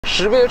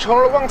识别成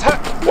了旺财，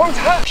旺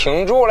财，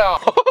停住了。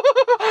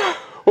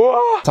哇，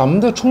咱们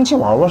的充气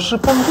娃娃是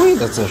半跪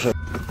的姿势。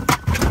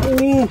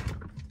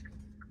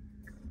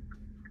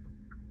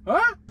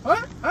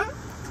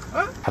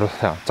他说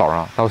早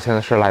上到现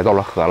在是来到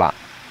了荷兰，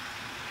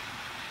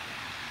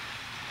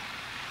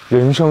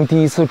人生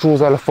第一次住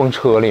在了风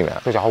车里面，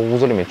这家伙屋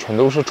子里面全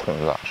都是虫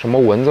子，什么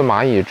蚊子、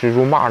蚂蚁、蜘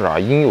蛛、蚂蚱，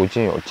应有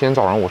尽有。今天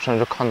早上我甚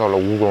至看到了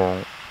蜈蚣。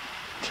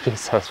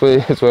所以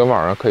昨天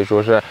晚上可以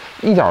说是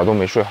一点都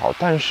没睡好，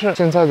但是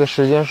现在的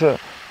时间是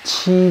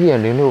7点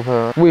06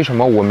分。为什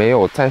么我没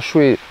有再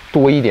睡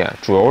多一点？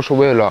主要是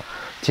为了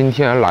今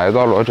天来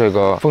到了这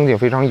个风景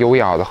非常优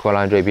雅的荷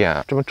兰这边，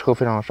这边车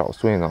非常少，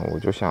所以呢，我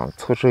就想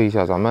测试一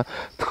下咱们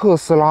特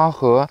斯拉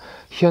和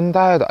现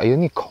代的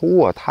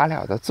IONIQ啊，它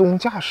俩的自动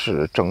驾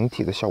驶整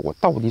体的效果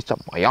到底怎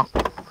么样？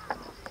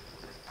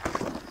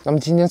咱们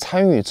今天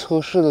参与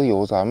测试的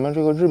有咱们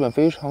这个日本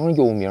非常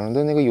有名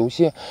的那个游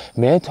戏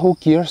Metal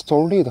Gear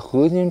Solid 的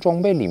合金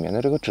装备里面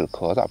的这个纸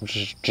壳子，不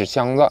是纸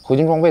箱子，合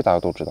金装备大家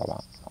都知道吧？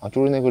啊，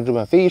就是那个日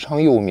本非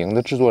常有名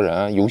的制作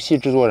人，游戏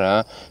制作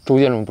人周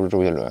杰伦，不是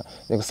周杰伦，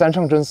那个三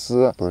上真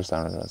司，不是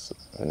三上真司，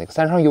那个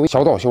三上游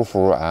小岛秀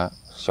夫，哎，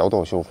小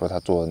岛秀夫他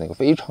做的那个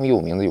非常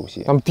有名的游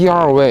戏。那么第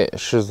2位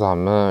是咱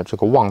们这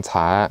个旺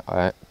财，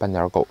哎，斑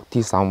点狗。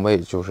第3位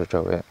就是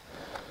这位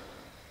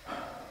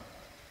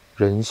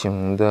人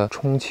形的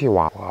充气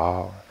娃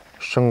娃，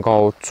身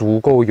高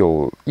足够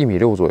有1.6米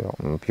左右，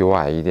比我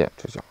矮一点，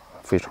这叫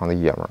非常的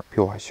爷们儿，比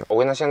我还小。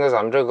OK，那现在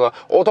咱们这个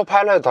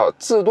Autopilot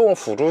自动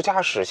辅助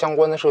驾驶相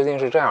关的设定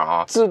是这样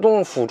啊，自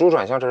动辅助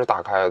转向这是打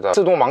开的，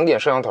自动盲点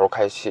摄像头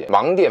开启，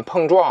盲点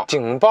碰撞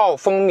警报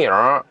风鸣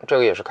这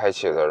个也是开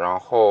启的，然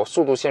后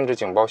速度限制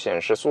警报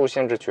显示，速度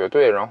限制绝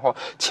对，然后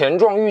前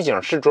撞预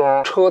警适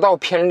中，车道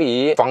偏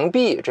离防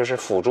避这是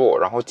辅助，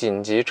然后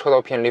紧急车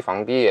道偏离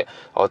防避，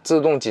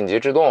自动紧急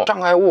制动，障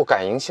碍物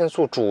感应限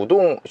速，主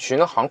动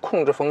巡航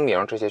控制风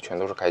鸣，这些全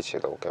都是开启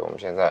的。OK， 我们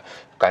现在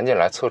赶紧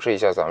来测试一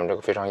下咱们这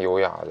个非常优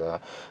雅的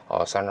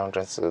三上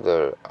真司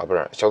的不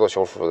是小岛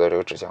秀夫的这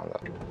个纸箱子。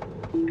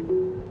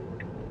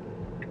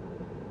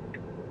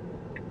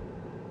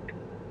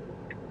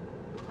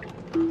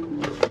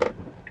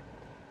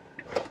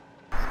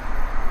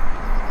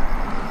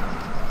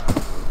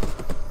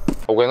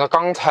OK， 那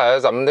刚才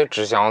咱们的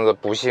纸箱子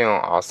不幸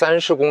啊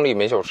，30公里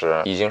每小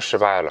时已经失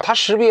败了。它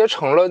识别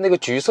成了那个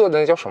橘色的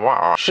那叫什么玩意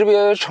儿？识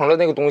别成了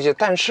那个东西，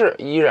但是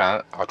依然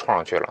撞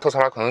上去了。特斯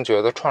拉可能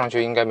觉得撞上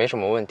去应该没什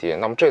么问题。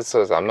那么这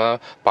次咱们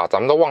把咱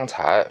们的旺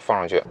财放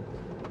上去。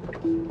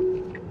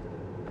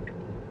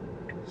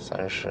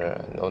30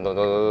 no，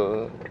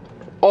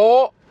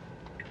 哦，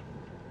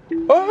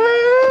哎。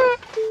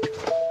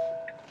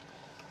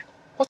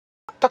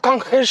它刚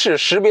开始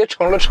识别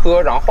成了车，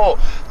然后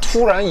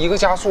突然一个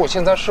加速，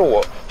现在是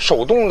我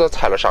手动的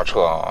踩了刹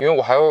车啊，因为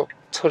我还要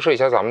测试一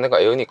下咱们那个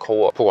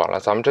IONIQ 啊。不管了，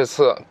咱们这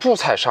次不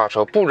踩刹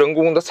车，不人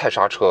工的踩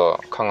刹车，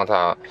看看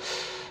它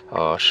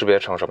识别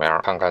成什么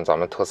样，看看咱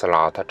们特斯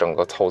拉它整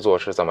个操作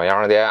是怎么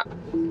样的。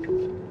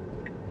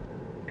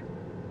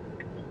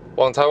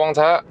旺财，旺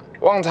财，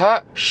旺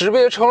财，识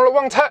别成了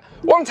旺财，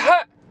旺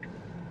财。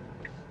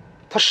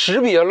它识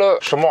别了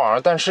什么玩意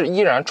儿，但是依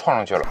然撞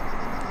上去了。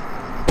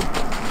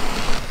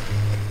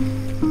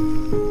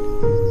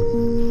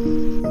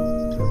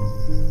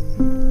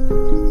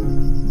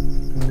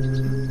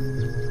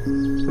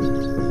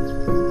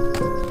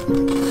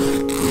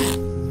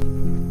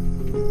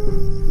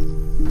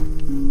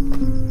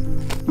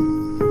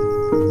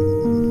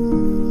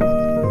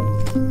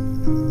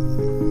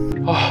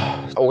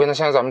OK， 那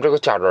现在咱们这个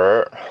假人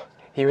儿，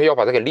因为要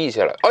把它给立起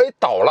来，哎，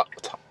倒了，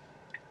操！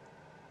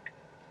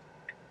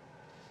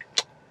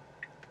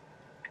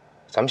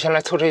咱们先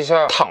来测试一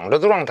下躺着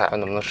的状态，看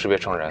能不能识别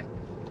成人。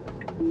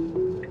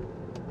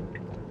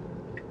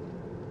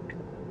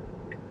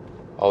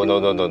哦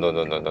no，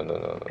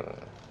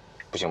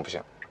 不行不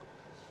行，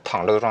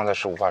躺着的状态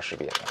是无法识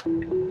别的。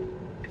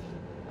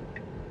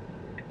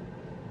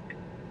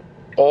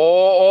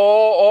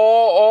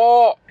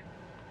哦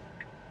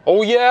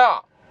耶！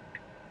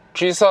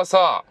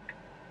 Jesus，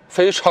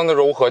 非常的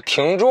柔和，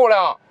停住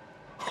了，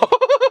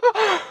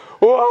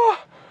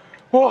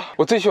哇！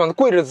我最喜欢的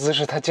跪着的姿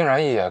势，它竟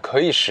然也可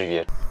以识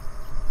别。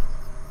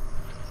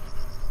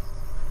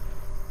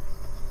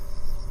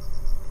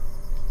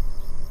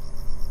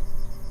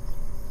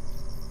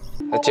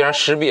那既然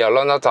识别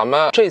了，那咱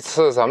们这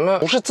次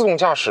不是自动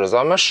驾驶，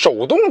咱们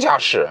手动驾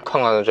驶，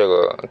看看这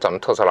个咱们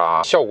特斯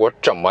拉效果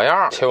怎么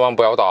样？千万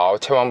不要倒，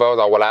千万不要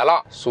倒！我来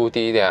了，速度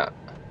低一点。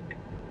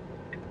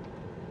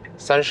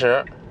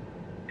30，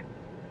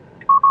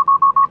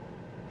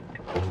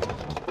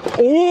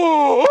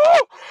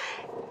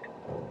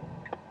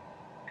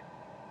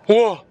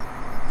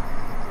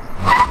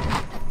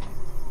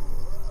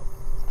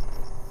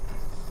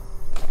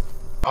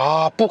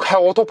不开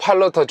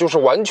Autopilot 就是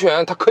完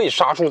全它可以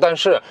刹住，但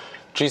是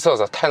G 测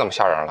测太他妈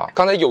吓人了，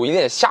刚才有一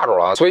点吓着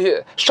了，所以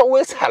稍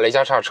微踩了一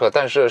下刹车，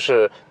但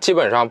是基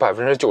本上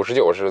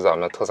99%是咱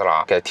们特斯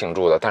拉给挺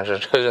住的，但是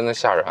这真的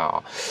吓人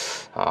啊！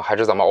还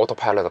是咱们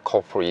Autopilot 靠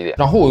谱一点。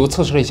然后我又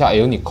测试了一下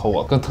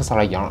IONIQ， 跟特斯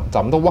拉一样，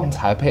咱们的旺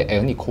财被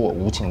IONIQ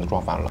无情的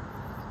撞翻了。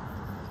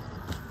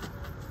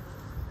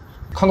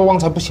 看到旺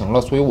财不行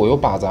了，所以我又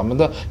把咱们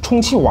的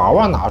充气娃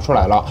娃拿出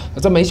来了。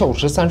在每小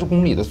时30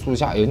公里的速度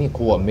下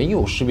，IONIQ没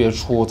有识别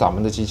出咱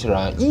们的机器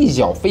人，一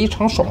脚非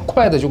常爽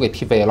快的就给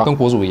踢飞了，跟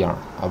国足一样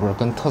啊，不是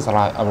跟特斯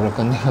拉啊，不是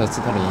跟那个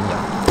斯特林一样。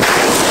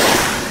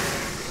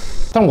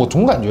 但我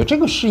总感觉这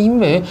个是因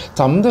为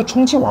咱们的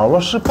充气娃娃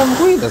是半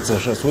跪的姿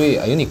势，所以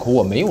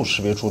IONIQ没有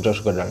识别出这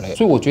是个人类，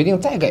所以我决定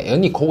再给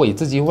IONIQ一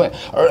次机会。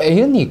而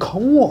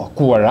IONIQ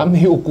果然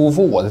没有辜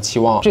负我的期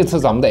望，这次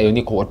咱们的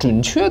IONIQ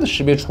准确的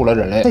识别出了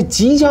人类，在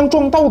即将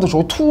撞道的时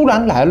候，突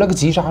然来了个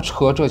急刹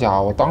车，这家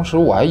伙当时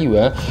我还以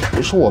为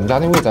是我们家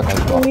那位在开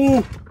车。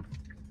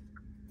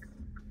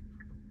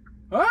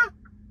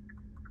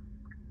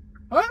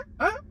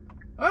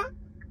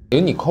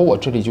IONIQ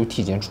这里就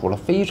体现出了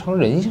非常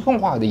人性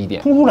化的一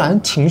点，突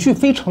然情绪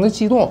非常的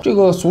激动，这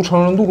个俗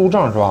称路怒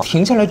症是吧？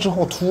停下来之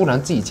后，突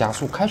然自己加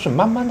速，开始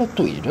慢慢的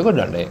怼这个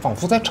人类，仿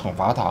佛在惩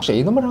罚他。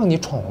谁他妈让你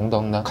闯红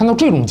灯呢？看到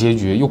这种结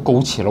局，又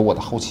勾起了我的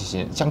好奇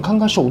心，想看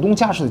看手动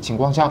驾驶的情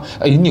况下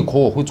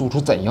，IONIQ会做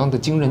出怎样的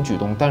惊人举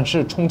动。但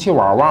是充气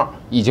娃娃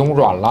已经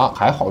软了，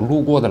还好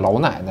路过的老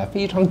奶奶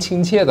非常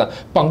亲切的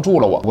帮助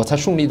了我，我才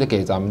顺利的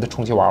给咱们的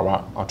充气娃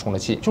娃充了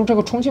气。就是这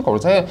个充气口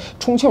在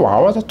充气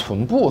娃娃的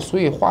臀部，所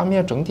以画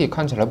面整体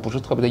看起来不是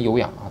特别的优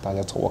雅啊，大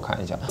家凑合看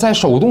一下。在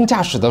手动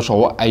驾驶的时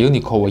候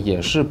，IONIQ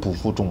也是不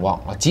负众望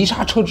啊，急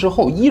刹车之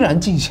后依然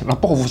进行了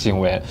报复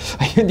行为。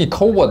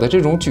IONIQ的这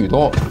种举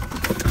动，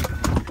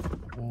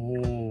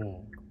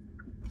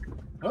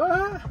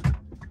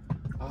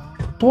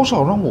多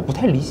少让我不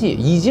太理解，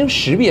已经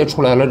识别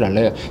出来了人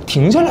类，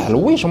停下来了，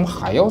为什么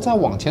还要再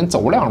往前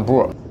走2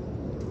步？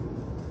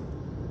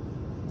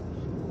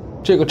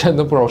 这个真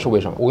的不知道是为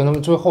什么。我跟他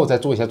们最后再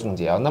做一下总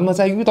结啊。那么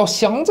在遇到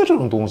箱子这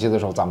种东西的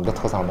时候，咱们的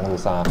特斯拉 Model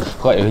 3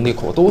和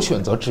IONIQ 都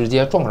选择直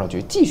接撞上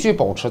去，继续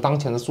保持当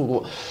前的速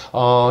度。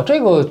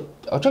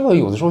这个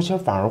有的时候其实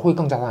反而会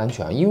更加的安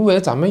全，因为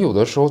咱们有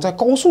的时候在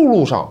高速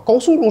路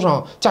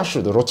上驾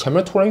驶的时候，前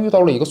面突然遇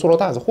到了一个塑料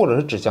袋子或者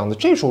是纸箱子，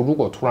这时候如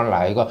果突然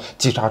来一个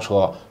急刹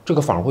车，这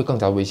个反而会更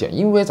加危险，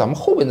因为咱们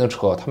后边的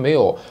车它没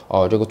有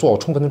这个做好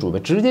充分的准备，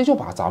直接就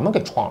把咱们给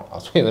撞了啊，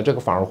所以呢这个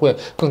反而会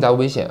更加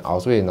危险啊，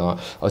所以呢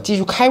继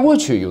续开过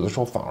去，有的时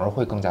候反而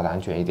会更加的安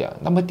全一点。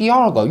那么第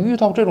二个，遇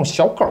到这种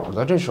小狗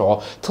的这时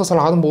候，特斯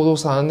拉的 Model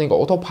 3那个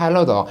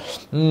Autopilot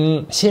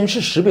先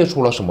是识别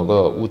出了什么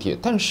个物体，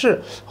但是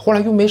后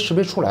来又没识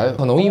别出来，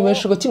可能因为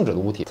是个静止的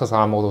物体。特斯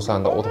拉 Model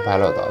 3的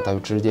Autopilot 它就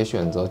直接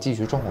选择继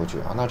续撞回去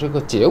啊，那这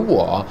个结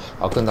果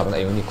跟咱们的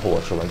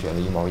IONIQ 是完全的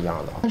一模一样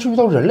的。但是遇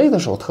到人类的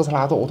时候，特斯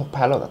拉的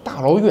Autopilot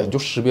大老远就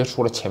识别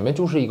出了前面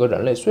就是一个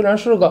人类，虽然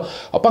是个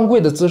半跪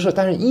的姿势，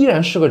但是依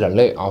然是个人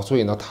类啊，所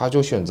以呢他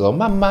就选择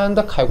慢慢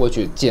的开过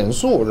去，减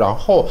速，然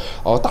后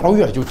大老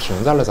远就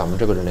停在了咱们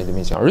这个人类的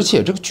面前，而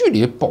且这个距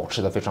离保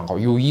持的非常好，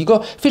有一个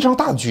非常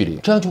大的距离，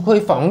这样就可以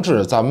防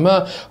止咱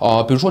们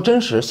比如说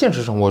现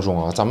实生活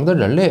中咱们的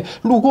人类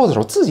路过的时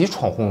候自己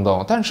闯红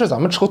灯，但是咱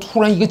们车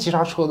突然一个急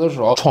刹车的时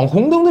候，闯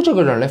红灯的这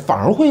个人类反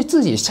而会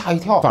自己吓一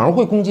跳，反而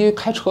会攻击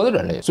开车的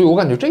人类，所以我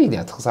感觉这一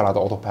点特斯拉的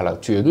Autopilot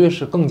绝对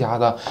是更加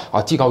的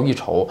技高一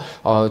筹。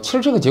其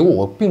实这个结果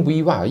我并不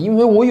意外，因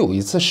为我有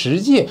一次实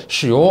际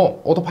使用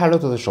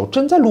Autopilot 的时候，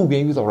真在路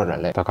边遇到了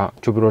人类。大家看，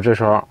就比如说这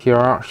时候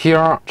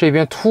here 这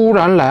边突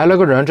然来了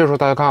个人，这时候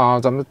大家看啊，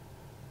咱们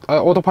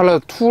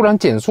Autopilot 突然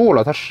减速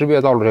了，它识别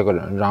到了这个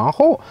人，然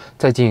后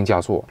再进行加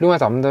速。另外，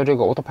咱们的这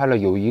个 Autopilot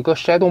有一个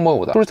Shadow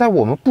Mode， 就是在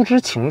我们不知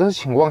情的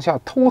情况下，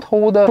偷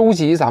偷的收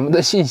集咱们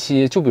的信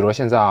息。就比如说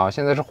现在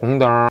现在是红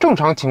灯，正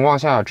常情况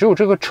下，只有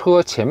这个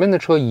车前面的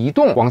车移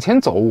动往前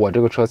走，我这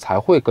个车才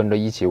会跟着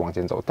一起往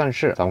前走。但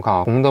是咱们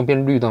看红灯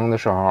变绿灯的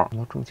时候，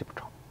要这么鸡巴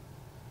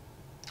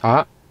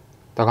长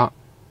大家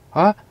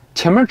看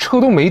前面车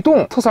都没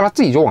动，特斯拉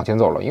自己就往前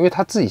走了，因为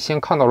他自己先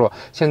看到了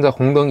现在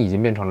红灯已经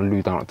变成了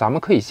绿灯了，咱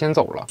们可以先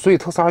走了。所以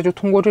特斯拉就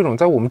通过这种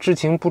在我们知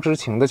情不知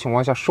情的情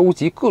况下收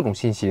集各种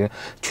信息，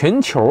全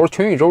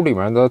宇宙里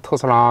面的特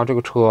斯拉这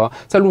个车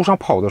在路上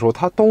跑的时候，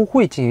它都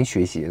会进行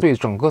学习，所以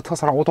整个特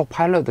斯拉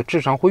Autopilot 的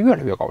智商会越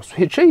来越高。所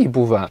以这一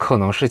部分可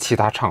能是其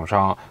他厂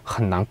商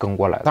很难跟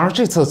过来的。当然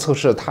这次测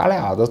试它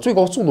俩的最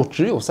高速度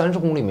只有30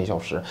公里每小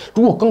时，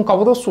如果更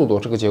高的速度，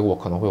这个结果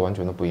可能会完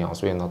全的不一样。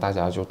所以呢，大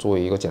家就做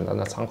一个简单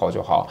的参考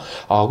就好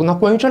那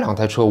关于这两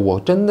台车，我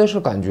真的是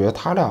感觉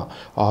它俩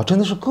真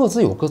的是各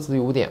自有各自的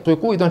优点，所以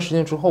过一段时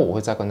间之后，我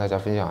会再跟大家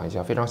分享一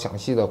下非常详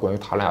细的关于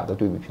它俩的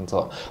对比评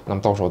测。那么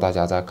到时候大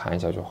家再看一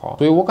下就好。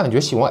所以我感觉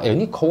喜欢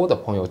IONIQ 的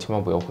朋友千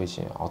万不要灰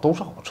心都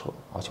是好车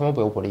千万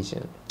不要玻璃心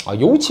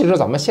尤其是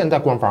咱们现代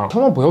官方，千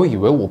万不要以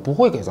为我不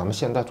会给咱们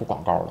现代做广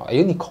告了。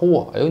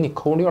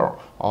IONIQ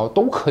 6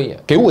都可以，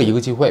给我一个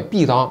机会，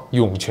必当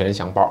涌泉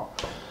相报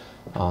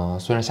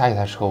虽然下一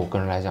台车我个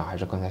人来讲还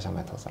是更加想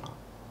买特斯拉。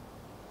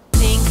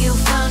Think you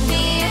found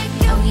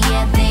me Oh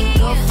yeah, then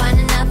go find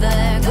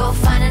another,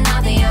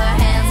 your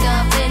hands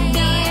up in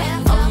the